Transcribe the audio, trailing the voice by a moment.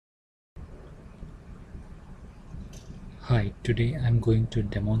Hi, today I'm going to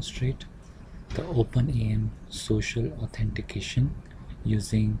demonstrate the Openam social authentication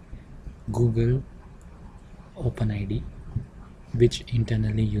using Google OpenID, which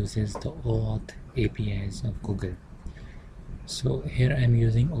internally uses the OAuth APIs of Google. So here I'm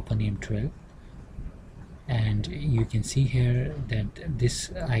using Openam 12, and you can see here that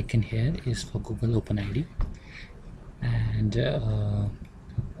this icon here is for Google OpenID, and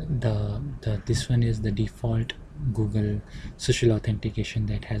this one is the default Google social authentication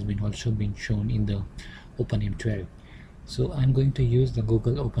that has been also been shown in the Openam 12. So I'm going to use the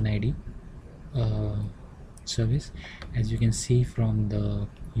Google OpenID service. As you can see from the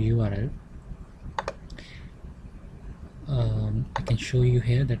URL, I can show you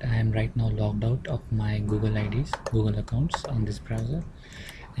here that I am right now logged out of my Google accounts on this browser,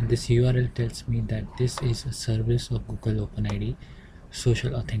 and this URL tells me that this is a service of Google OpenID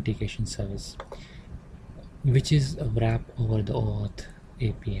social authentication service, which is a wrap over the OAuth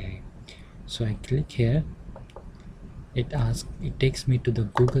API. So I click here, it takes me to the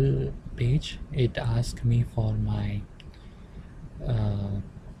Google page. It asks me for my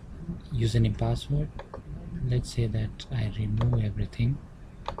username, password. Let's say that I remove everything.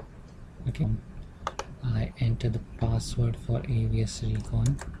 Okay, I enter the password for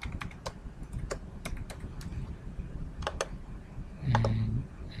avsrecon, and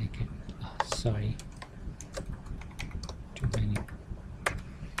I get sorry, too many,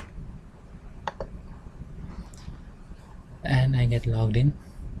 and I get logged in.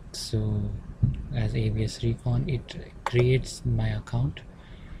 So as avsrecon, it creates my account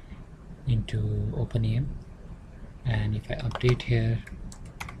into Openam, and if I update here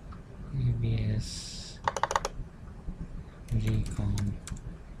avsrecon,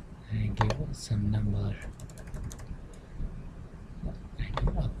 I give some number, I do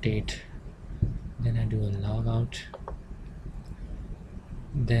update, then I do a logout,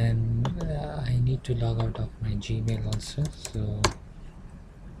 then I need to log out of my Gmail also, so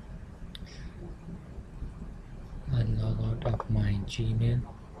I log out of my Gmail.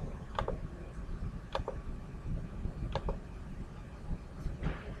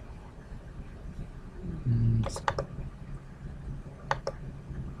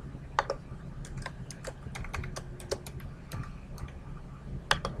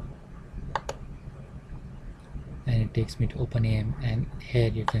 And it takes me to Openam, and here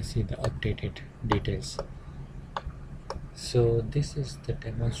you can see the updated details. So this is the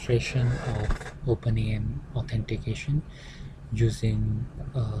demonstration of Openam authentication using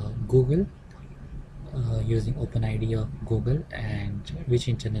Google, using OpenID of Google, and which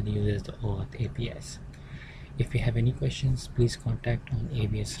internally uses the OAuth APIs. If you have any questions, please contact on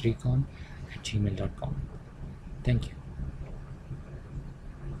avsrecon@gmail.com. Thank you.